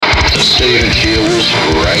The Stephen Shields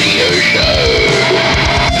Radio Show.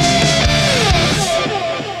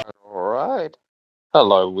 Alright.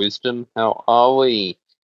 Hello, Wisdom. How are we?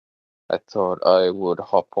 I thought I would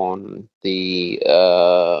hop on the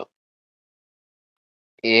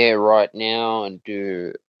air right now and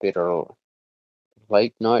do a bit of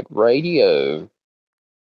late night radio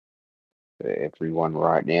for everyone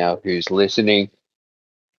right now who's listening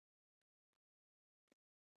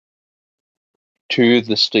to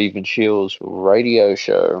the Stephen Shields Radio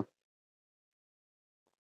Show.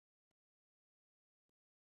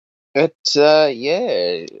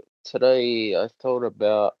 Yeah, today I thought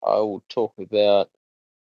I will talk about,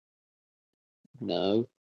 you know,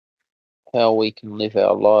 how we can live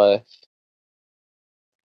our life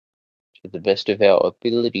to the best of our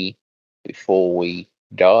ability before we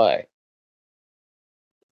die,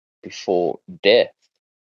 before death.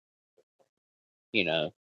 You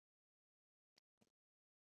know,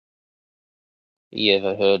 you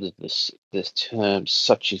ever heard of this term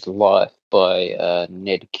 "such is life" by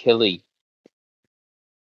Ned Kelly?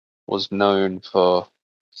 Was known for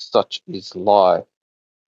 "such is life."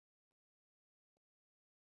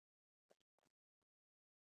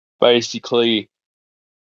 Basically,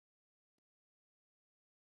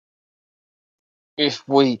 if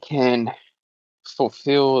we can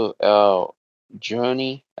fulfill our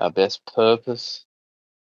journey, our best purpose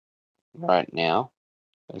right now,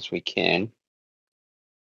 as we can,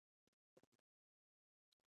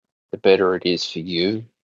 the better it is for you.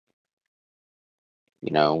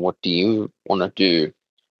 You know, what do you want to do?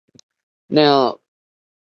 Now,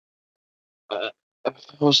 I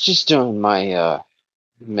was just doing my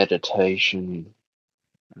meditation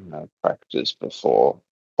practice before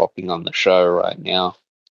hopping on the show right now.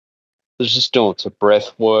 I was just doing some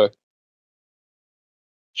breath work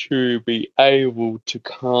to be able to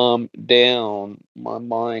calm down my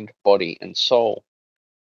mind, body, and soul.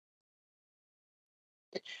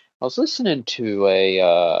 I was listening to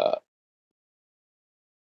a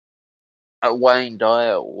Wayne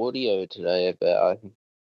Dyer audio today about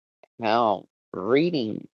how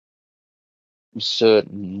reading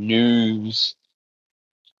certain news,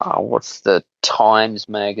 what's the Times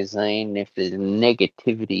magazine, if there's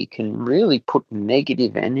negativity, can really put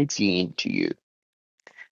negative energy into you.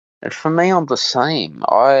 And for me, I'm the same.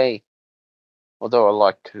 Although I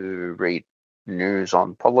like to read news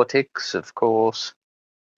on politics, of course,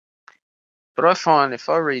 but I find if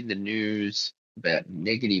I read the news about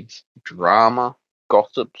negative drama,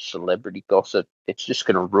 gossip, celebrity gossip, it's just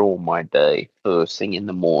going to ruin my day first thing in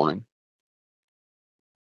the morning.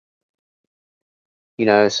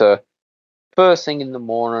 So first thing in the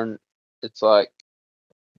morning, it's like,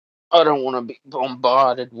 I don't want to be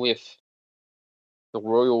bombarded with the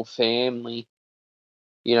royal family,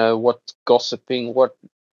 what's gossiping, what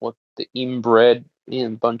the inbred,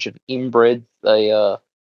 bunch of inbreds, they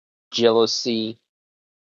jealousy,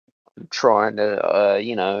 trying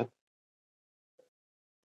to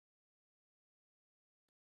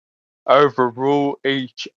overrule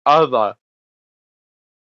each other.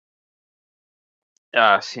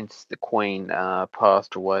 Since the Queen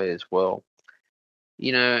passed away as well,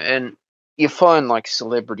 and you find like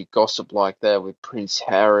celebrity gossip like that with Prince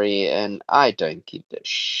Harry, and I don't give a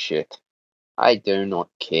shit. I do not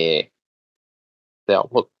care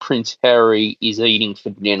about what Prince Harry is eating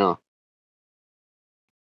for dinner.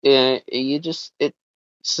 Yeah,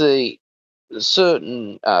 see a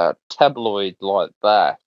certain tabloid like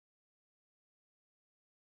that,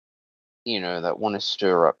 that want to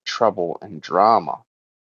stir up trouble and drama.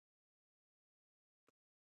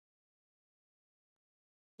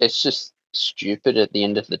 It's just stupid at the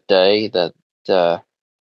end of the day that uh,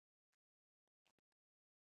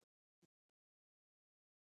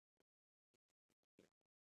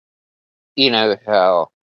 how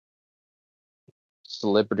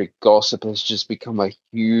celebrity gossip has just become a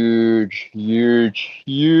huge, huge,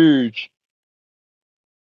 huge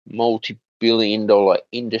multi-billion-dollar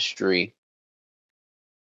industry.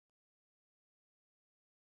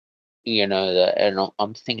 And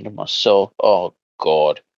I'm thinking to myself, oh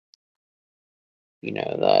God,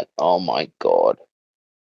 oh my God,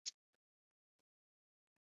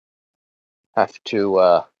 have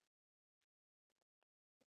to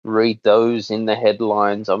read those in the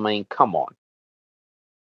headlines. I mean, come on.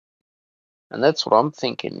 And that's what I'm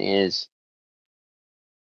thinking is,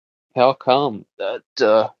 how come that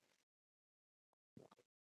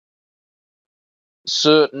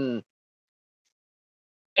certain,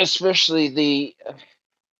 especially the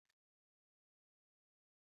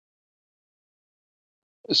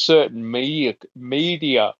certain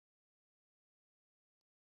media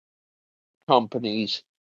companies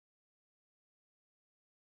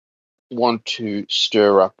want to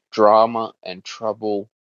stir up drama and trouble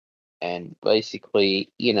and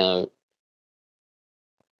basically, yeah,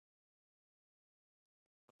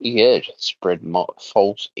 just spread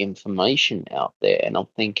false information out there. And I'm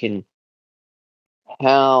thinking,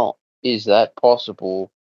 how is that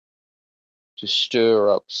possible to stir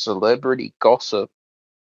up celebrity gossip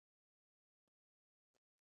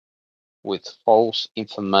with false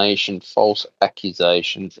information, false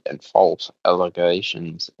accusations, and false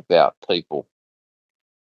allegations about people?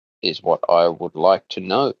 Is what I would like to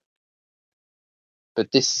know.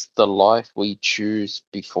 But this is the life we choose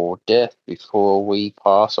before death, before we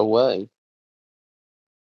pass away,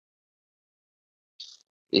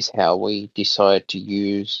 is how we decide to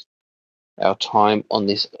use our time on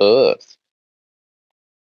this earth.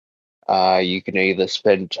 You can either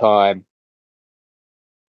spend time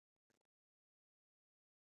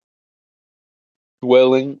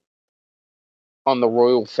dwelling on the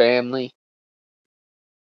royal family,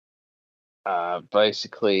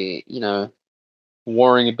 basically,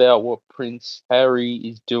 worrying about what Prince Harry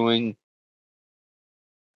is doing,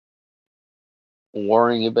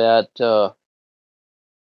 worrying about the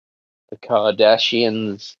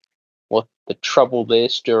Kardashians, what the trouble they're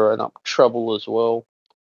stirring up, trouble as well,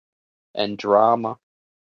 and drama.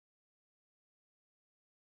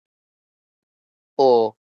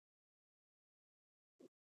 Or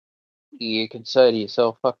you can say to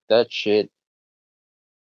yourself, fuck that shit.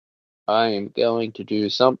 I am going to do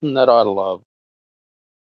something that I love,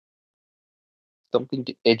 something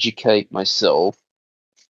to educate myself.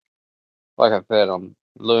 Like I said, I'm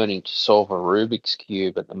learning to solve a Rubik's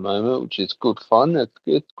Cube at the moment, which is good fun.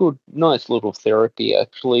 It's good, nice little therapy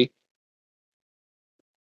actually.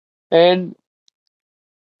 And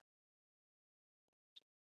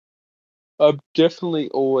I'm definitely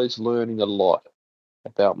always learning a lot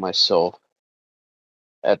about myself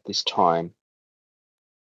at this time.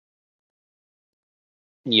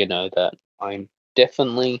 You know that I'm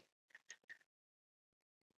definitely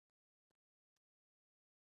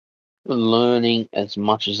learning as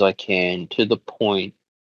much as I can to the point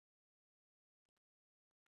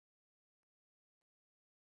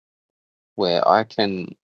where I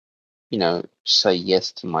can, say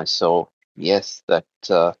yes to myself. Yes, that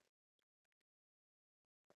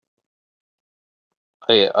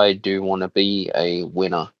I do want to be a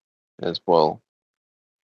winner as well.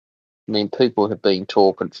 I mean, people have been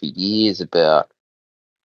talking for years about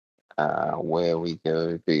where we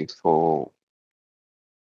go before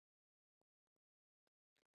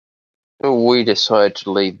we decide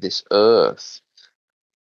to leave this earth.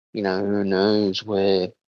 Who knows where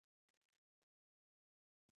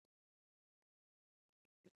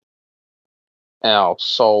our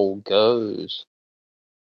soul goes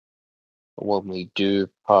when we do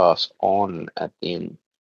pass on at the end.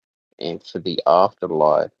 And for the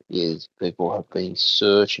afterlife is people have been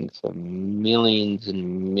searching for millions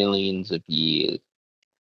and millions of years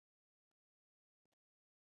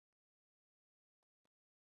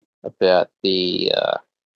about the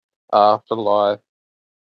afterlife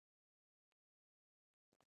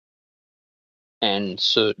and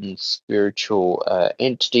certain spiritual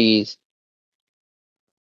entities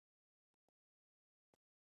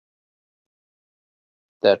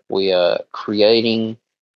that we are creating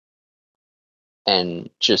and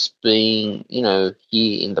just being,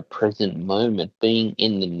 here in the present moment, being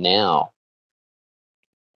in the now.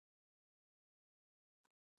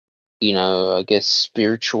 I guess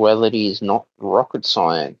spirituality is not rocket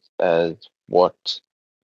science as what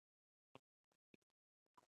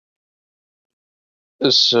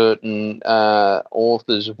certain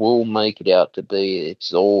authors will make it out to be.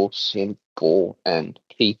 It's all simple, and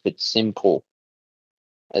keep it simple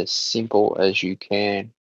as you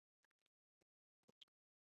can.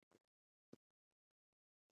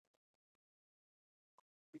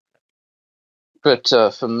 But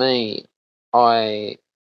for me, I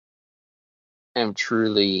am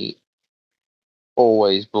truly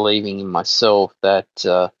always believing in myself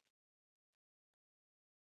that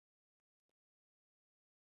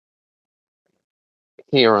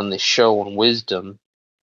here on this show on Wisdom,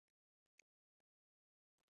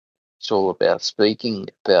 it's all about speaking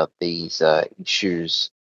about these issues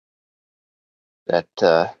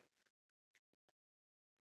that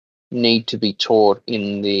need to be taught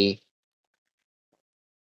in the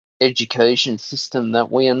education system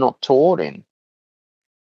that we are not taught in.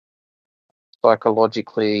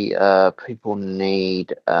 Psychologically, people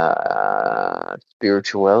need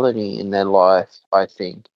spirituality in their life, I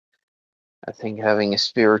think. I think having a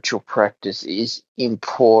spiritual practice is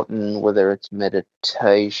important, whether it's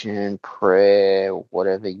meditation, prayer,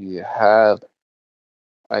 whatever you have.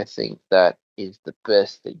 I think that is the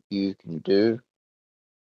best that you can do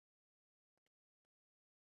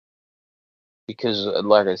because,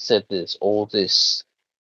 like I said, there's all this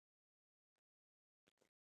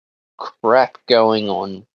crap going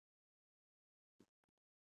on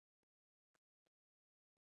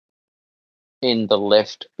in the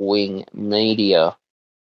left wing media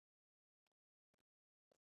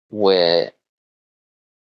where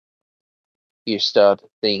you start to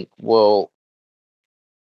think, well,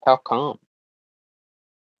 how come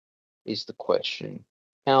is the question.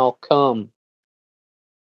 How come,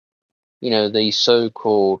 these so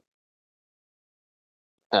called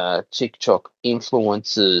TikTok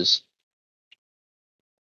influencers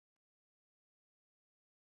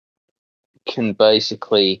can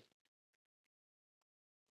basically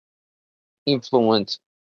influence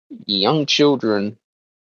young children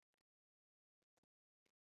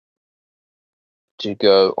to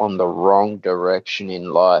go on the wrong direction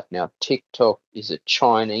in life. Now, TikTok is a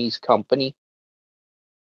Chinese company.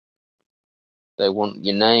 They want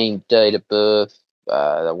your name, date of birth. They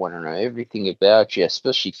want to know everything about you,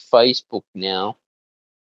 especially Facebook now,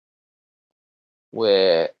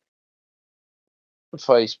 where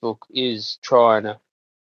Facebook is trying to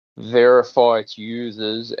verify its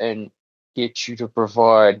users and get you to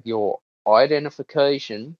provide your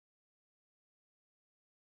identification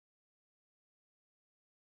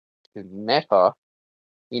to Meta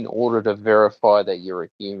in order to verify that you're a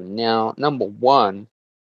human. Now, number one,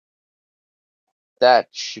 that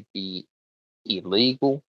should be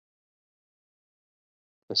illegal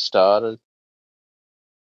for starters.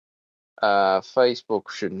 Facebook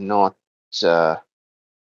should not uh,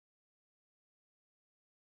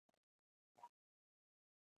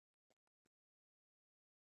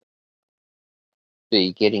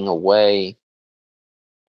 be getting away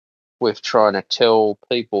with trying to tell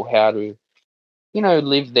people how to,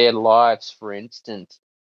 live their lives, for instance,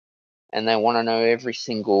 and they want to know every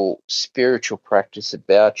single spiritual practice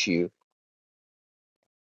about you.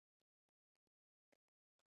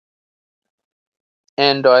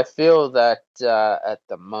 And I feel that at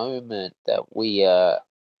the moment that we are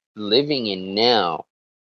living in now,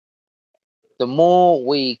 the more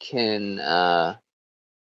we can,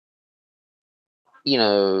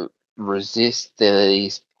 resist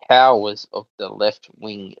these powers of the left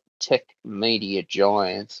wing tech media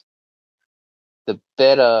giants, the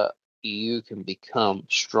better you can become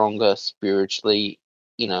stronger spiritually,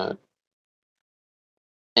 you know,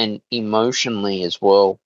 and emotionally as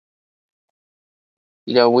well.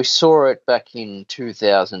 We saw it back in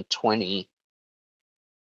 2020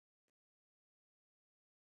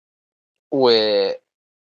 where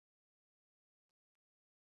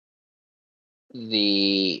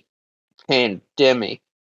the pandemic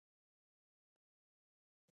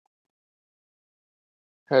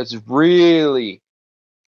has really,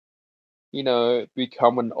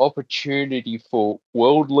 become an opportunity for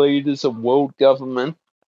world leaders and world government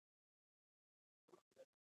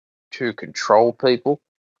to control people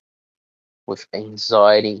with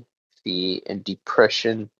anxiety, fear, and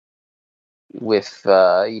depression, with,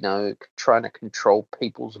 trying to control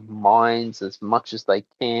people's minds as much as they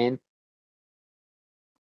can.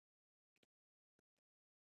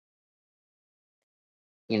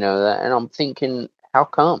 And I'm thinking, how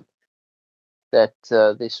come that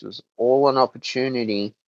this was all an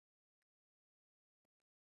opportunity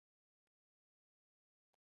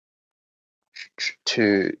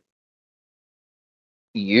to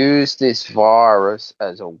use this virus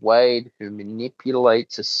as a way to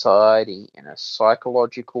manipulate society in a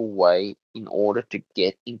psychological way in order to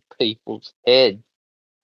get in people's heads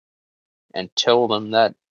and tell them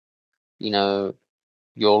that, you know,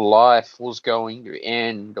 your life was going to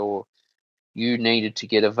end or you needed to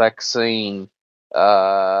get a vaccine.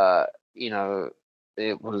 Uh, you know,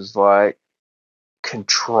 it was like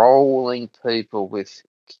controlling people with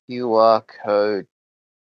QR code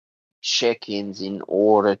check-ins in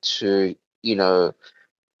order to,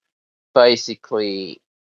 basically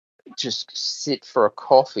just sit for a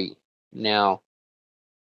coffee. Now,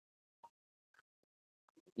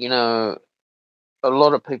 you know, a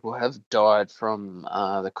lot of people have died from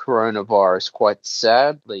the coronavirus quite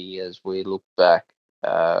sadly as we look back.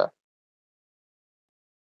 Uh,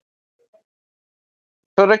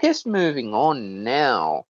 but I guess moving on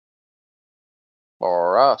now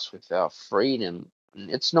for us with our freedom,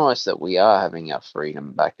 it's nice that we are having our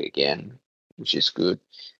freedom back again, which is good.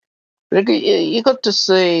 But you got to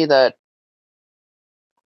see that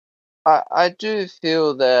I do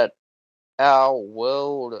feel that our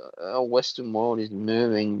world, our Western world, is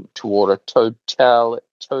moving toward a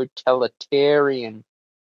totalitarian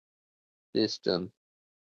system.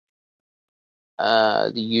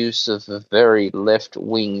 the use of a very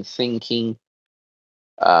left-wing thinking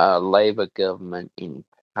Labour government in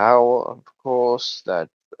power, of course, that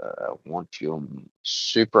want your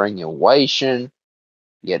superannuation.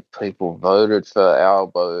 Yet people voted for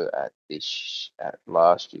Albo at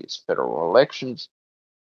last year's federal elections.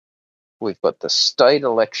 We've got the state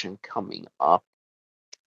election coming up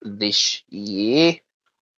this year,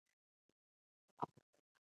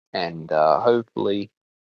 and hopefully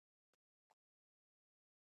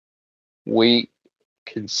we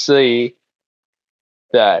can see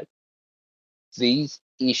that these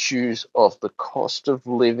issues of the cost of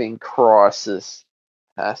living crisis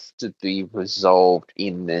has to be resolved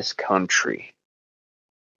in this country.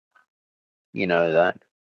 You know that.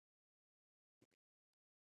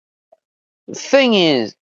 The thing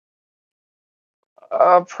is,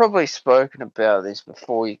 I've probably spoken about this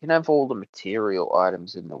before. You can have all the material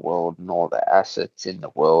items in the world and all the assets in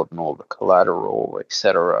the world and all the collateral,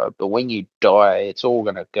 etc. But when you die, it's all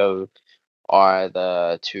going to go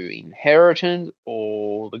either to inheritance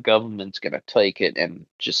or the government's going to take it and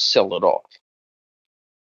just sell it off.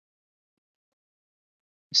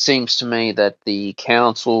 It seems to me that the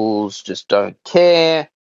councils just don't care.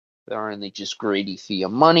 They're only just greedy for your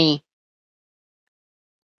money.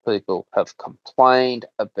 People have complained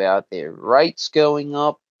about their rates going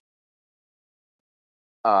up.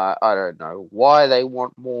 I don't know why they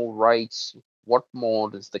want more rates. What more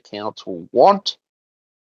does the council want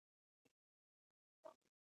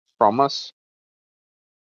from us?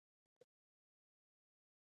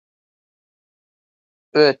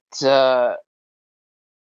 But, all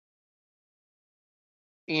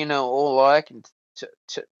I can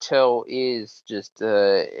tell is just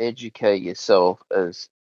educate yourself as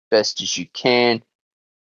best as you can,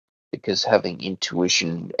 because having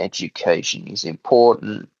intuition education is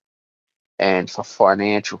important, and for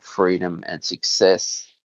financial freedom and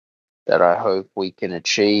success that I hope we can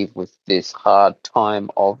achieve with this hard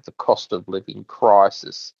time of the cost of living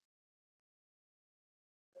crisis.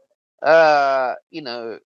 Uh, you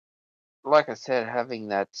know, like I said, having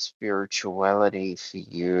that spirituality for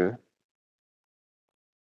you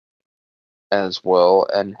as well,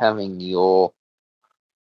 and having your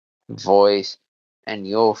voice and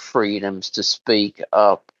your freedoms to speak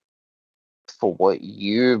up for what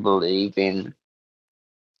you believe in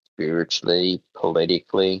spiritually,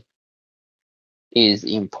 politically, is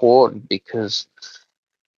important, because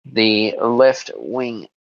the left wing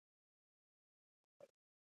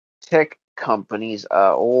tech companies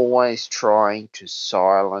are always trying to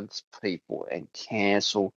silence people and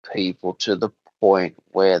cancel people to the point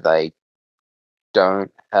where they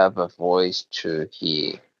don't have a voice to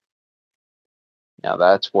hear. Now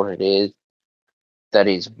that's what it is. That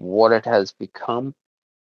is what it has become.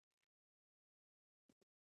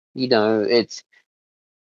 It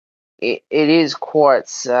is quite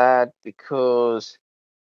sad, because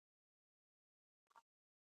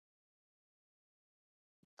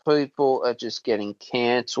people are just getting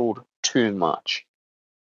cancelled too much.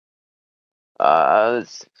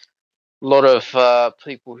 There's a lot of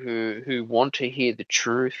people who want to hear the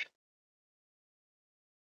truth,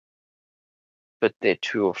 but they're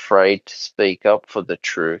too afraid to speak up for the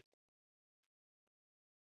truth.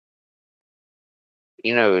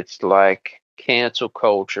 It's like cancel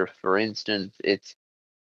culture, for instance. It's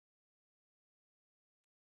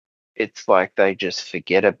like they just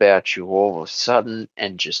forget about you all of a sudden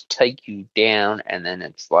and just take you down, and then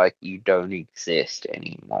it's like you don't exist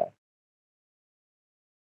anymore.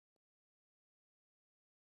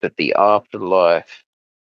 But the afterlife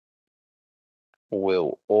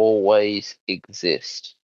will always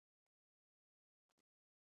exist.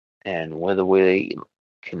 And whether we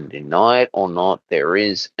can deny it or not, there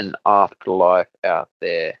is an afterlife out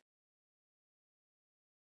there.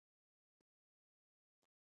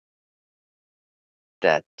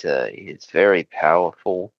 That is very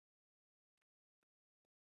powerful,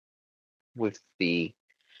 with the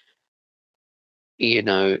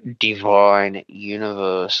divine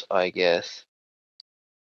universe, I guess.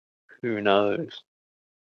 Who knows?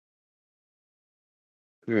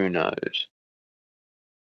 Who knows?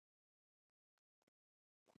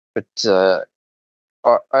 But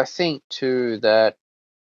I think too that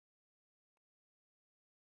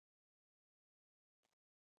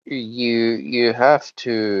you have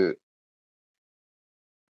to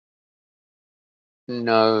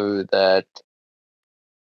know that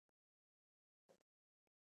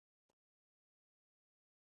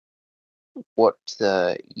what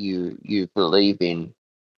you believe in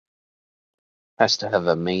has to have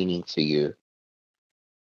a meaning for you.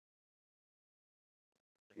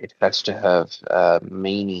 It has to have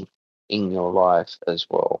meaning in your life as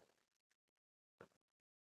well.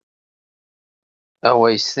 I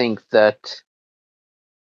always think that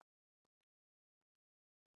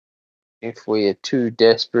if we are too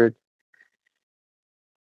desperate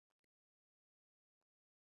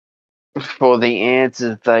for the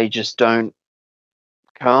answers, they just don't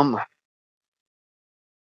come.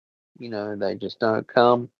 They just don't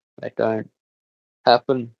come. They don't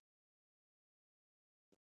happen.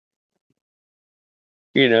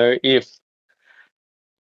 If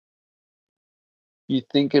you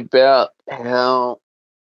think about how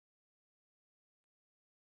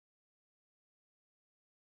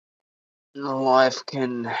life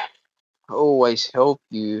can always help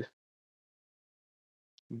you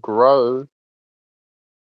grow,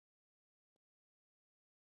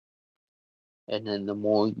 and then the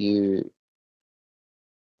more you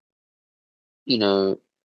know,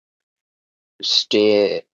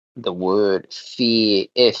 stare the word fear,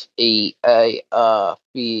 fear,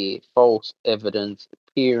 false evidence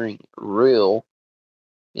appearing real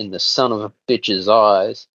in the son of a bitch's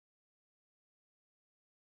eyes,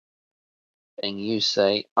 and you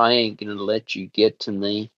say, I ain't gonna let you get to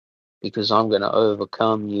me because I'm gonna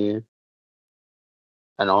overcome you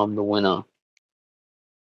and I'm the winner.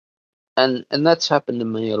 And that's happened to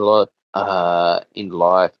me a lot in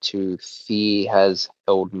life too. Fear has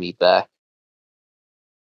held me back.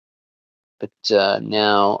 But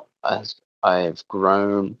now, as I've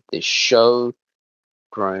grown this show,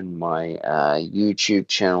 grown my YouTube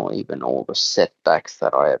channel, even all the setbacks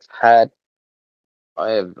that I have had,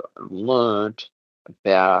 I have learned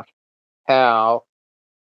about how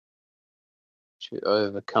to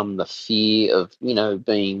overcome the fear of,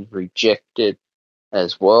 being rejected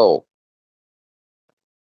as well,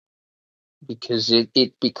 because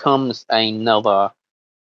it becomes another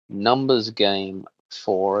numbers game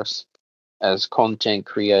for us as content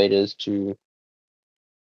creators to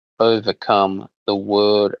overcome the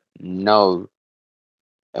word no.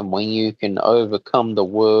 And when you can overcome the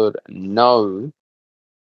word no,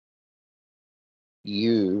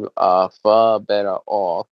 you are far better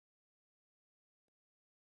off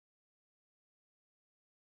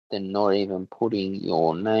than not even putting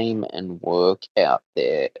your name and work out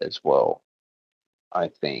there as well, I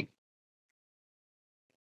think.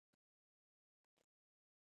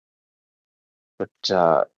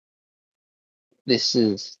 But this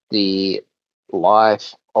is the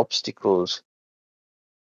life obstacles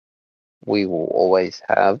we will always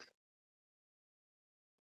have.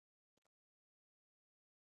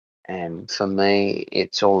 And for me,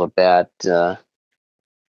 it's all about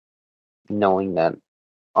knowing that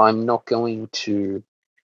I'm not going to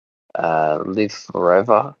live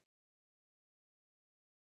forever.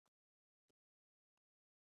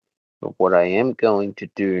 But what I am going to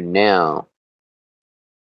do now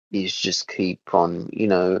is just keep on,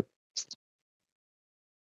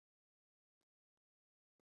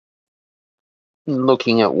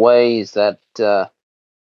 looking at ways that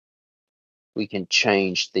we can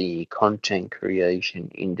change the content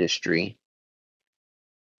creation industry.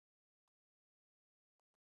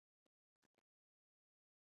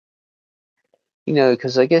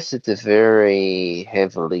 Because I guess it's a very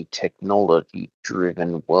heavily technology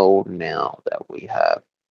driven world now that we have.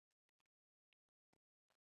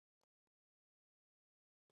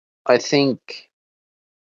 I think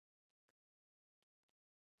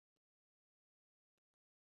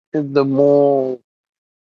the more,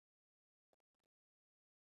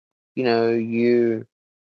 you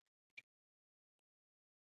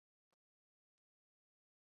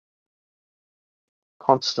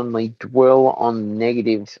constantly dwell on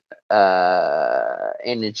negative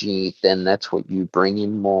energy, then that's what you bring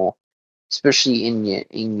in more, especially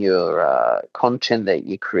in your content that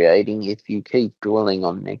you're creating. If you keep dwelling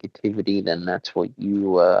on negativity, then that's what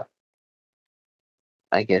you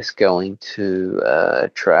I guess going to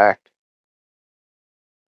attract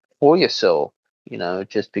for yourself.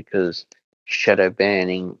 Just because shadow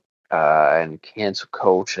banning and cancel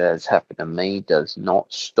culture has happened to me does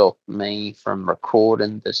not stop me from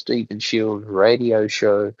recording the Stephen Shields radio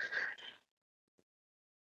show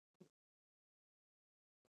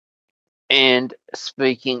and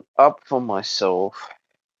speaking up for myself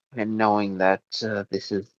and knowing that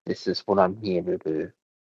this is what I'm here to do.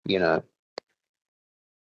 You know,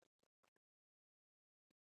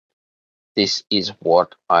 this is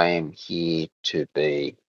what I am here to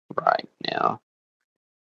be right now,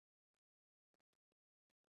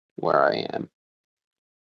 where I am.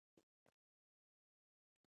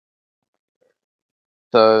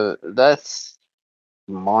 So that's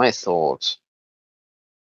my thoughts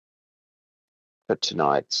for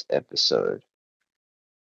tonight's episode.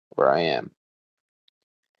 where I am.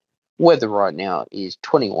 Weather right now is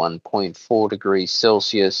 21.4 degrees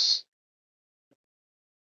Celsius.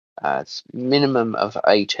 It's minimum of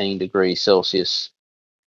 18 degrees Celsius.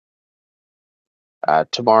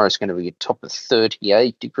 Tomorrow is going to be a top of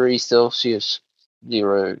 38 degrees Celsius,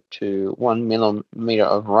 0 to 1 millimeter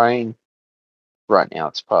of rain. Right now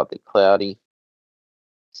it's partly cloudy,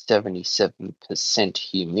 77%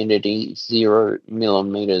 humidity, 0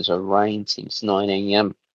 millimeters of rain since 9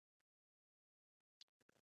 a.m.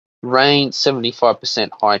 Rain, 75%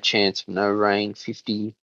 high chance of no rain,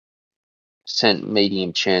 50%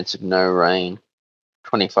 medium chance of no rain,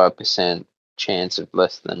 25% chance of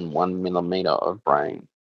less than 1 millimeter of rain.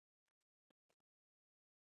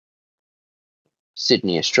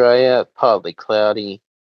 Sydney, Australia, partly cloudy,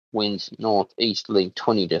 winds northeasterly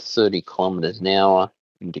 20 to 30 kilometers an hour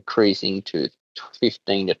and decreasing to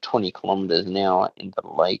 15 to 20 kilometers an hour in the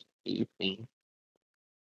late evening.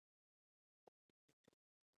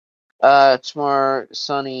 Tomorrow,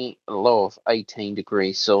 sunny, a low of 18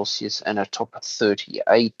 degrees Celsius and a top of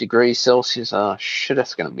 38 degrees Celsius. Shit,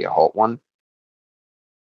 that's going to be a hot one.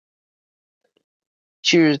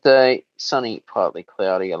 Tuesday, sunny, partly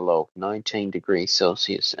cloudy, a low of 19 degrees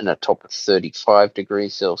Celsius and a top of 35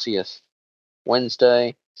 degrees Celsius.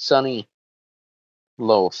 Wednesday, sunny,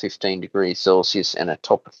 low of 15 degrees Celsius and a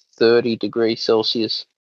top of 30 degrees Celsius.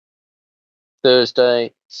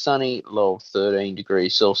 Thursday, sunny, low of 13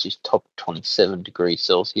 degrees Celsius, top of 27 degrees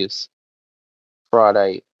Celsius.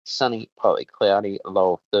 Friday, sunny, partly cloudy, a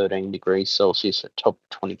low of 13 degrees Celsius, a top of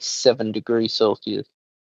 27 degrees Celsius.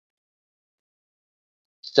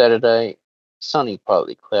 Saturday, sunny,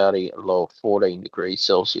 partly cloudy, a low of 14 degrees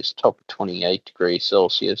Celsius, top of 28 degrees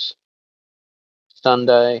Celsius.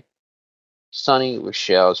 Sunday, sunny with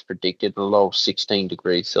showers predicted, a low of 16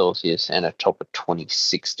 degrees Celsius and a top of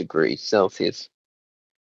 26 degrees Celsius.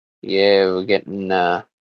 Yeah, we're getting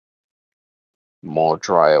more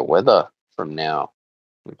drier weather from now,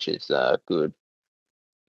 which is good.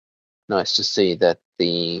 Nice to see that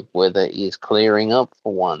the weather is clearing up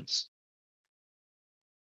for once.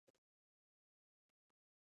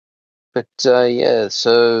 But yeah,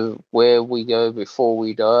 so where we go before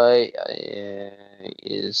we die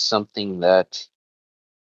is something that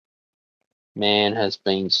man has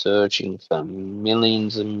been searching for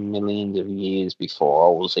millions and millions of years before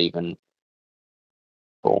I was even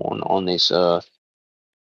born on this earth.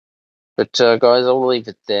 But guys, I'll leave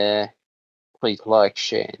it there. Please like,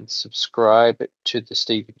 share, and subscribe to the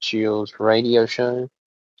Stephen Shields radio show.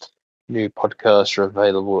 New podcasts are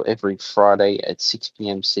available every Friday at 6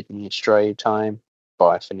 p.m. Sydney, Australia time.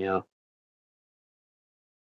 Bye for now.